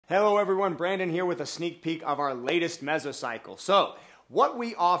Hello everyone, Brandon here with a sneak peek of our latest Mesocycle. So, what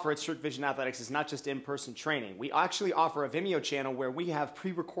we offer at Strict Vision Athletics is not just in-person training. We actually offer a Vimeo channel where we have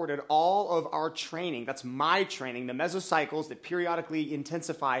pre-recorded all of our training. That's my training, the Mesocycles that periodically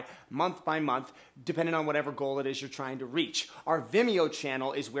intensify month by month, depending on whatever goal it is you're trying to reach. Our Vimeo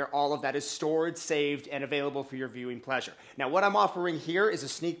channel is where all of that is stored, saved, and available for your viewing pleasure. Now, what I'm offering here is a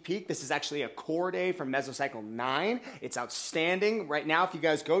sneak peek. This is actually a core day from Mesocycle 9. It's outstanding. Right now, if you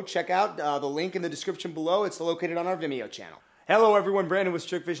guys go check out the link in the description below, it's located on our Vimeo channel. Hello everyone, Brandon with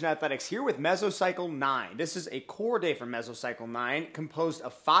Strict Vision Athletics here with Mesocycle 9. This is a core day from Mesocycle 9 composed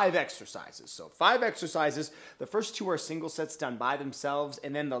of 5 exercises. So 5 exercises, the first 2 are single sets done by themselves,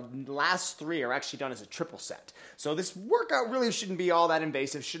 and then the last 3 are actually done as a triple set. So this workout really shouldn't be all that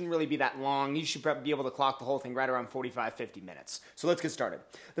invasive, shouldn't really be that long. You should probably be able to clock the whole thing right around 45-50 minutes. So let's get started.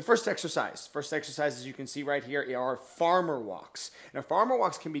 The first exercise, as you can see right here, are farmer walks. Now farmer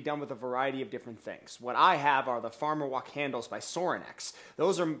walks can be done with a variety of different things. What I have are the farmer walk handles by Sorinex.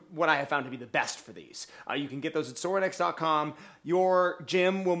 Those are what I have found to be the best for these. You can get those at sorinex.com. Your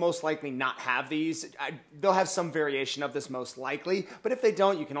gym will most likely not have these. They'll have some variation of this most likely, but if they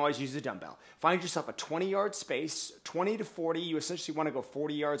don't, you can always use a dumbbell. Find yourself a 20-yard space, 20 to 40. You essentially want to go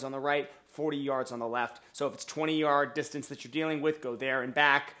 40 yards on the right, 40 yards on the left. So if it's 20-yard distance that you're dealing with, go there and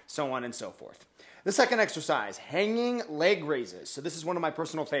back, so on and so forth. The second exercise, hanging leg raises. So this is one of my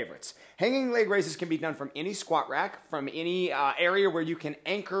personal favorites. Hanging leg raises can be done from any squat rack, from any area where you can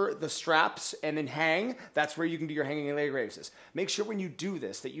anchor the straps and then hang. That's where you can do your hanging leg raises. Make sure when you do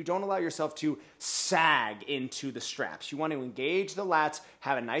this that you don't allow yourself to sag into the straps. You want to engage the lats,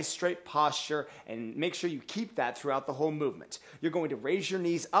 have a nice straight posture, and make sure you keep that throughout the whole movement. You're going to raise your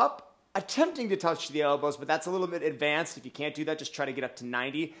knees up, attempting to touch the elbows, but that's a little bit advanced. If you can't do that, just try to get up to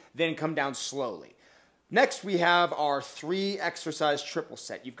 90, then come down slowly. Next, we have our 3 exercise triple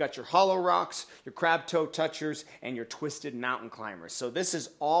set. You've got your hollow rocks, your crab toe touchers, and your twisted mountain climbers. So this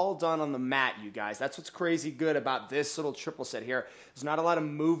is all done on the mat, you guys. That's what's crazy good about this little triple set here. There's not a lot of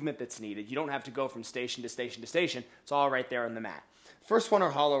movement that's needed. You don't have to go from station to station to station. It's all right there on the mat. First one are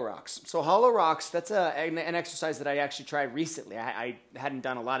hollow rocks. So hollow rocks, that's an exercise that I actually tried recently. I hadn't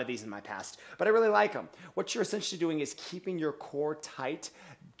done a lot of these in my past, but I really like them. What you're essentially doing is keeping your core tight,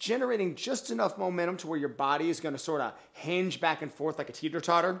 generating just enough momentum to where your body is going to sort of hinge back and forth like a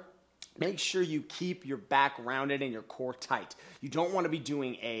teeter-totter. Make sure you keep your back rounded and your core tight. You don't want to be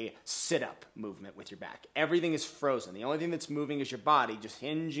doing a sit-up movement with your back. Everything is frozen. The only thing that's moving is your body, just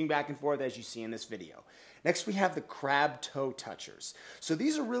hinging back and forth as you see in this video. Next, we have the crab toe touchers. So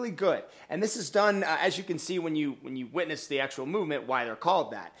these are really good. And this is done, as you can see when you witness the actual movement, why they're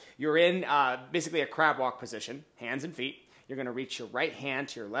called that. You're in basically a crab walk position, hands and feet. You're going to reach your right hand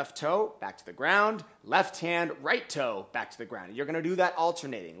to your left toe, back to the ground, left hand, right toe, back to the ground. You're going to do that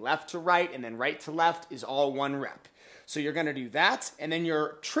alternating, left to right, and then right to left is all 1 rep. So you're going to do that, and then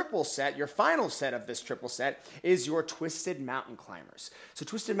your triple set, your final set of this triple set, is your twisted mountain climbers. So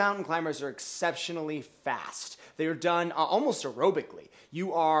twisted mountain climbers are exceptionally fast. They are done almost aerobically.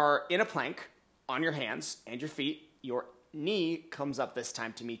 You are in a plank on your hands and your feet. Your knee comes up this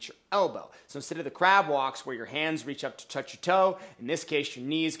time to meet your elbow. So instead of the crab walks where your hands reach up to touch your toe, in this case your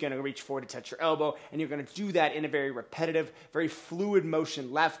knee is going to reach forward to touch your elbow, and you're going to do that in a very repetitive, very fluid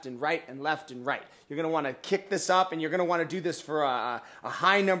motion, left and right and left and right. You're going to want to kick this up, and you're going to want to do this for a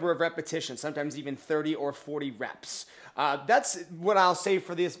high number of repetitions, sometimes even 30 or 40 reps. That's what I'll say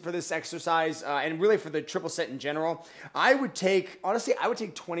for this exercise, and really for the triple set in general. Honestly, I would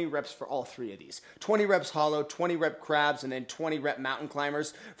take 20 reps for all 3 of these. 20 reps hollow, 20 rep crabs, and then 20 rep mountain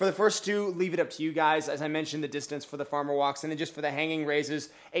climbers. For the first 2, leave it up to you guys. As I mentioned, the distance for the farmer walks, and then just for the hanging raises,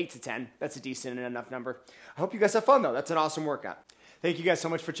 8 to 10. That's a decent enough number. I hope you guys have fun, though. That's an awesome workout. Thank you guys so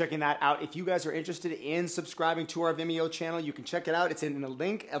much for checking that out. If you guys are interested in subscribing to our Vimeo channel, you can check it out. It's in the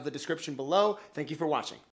link of the description below. Thank you for watching.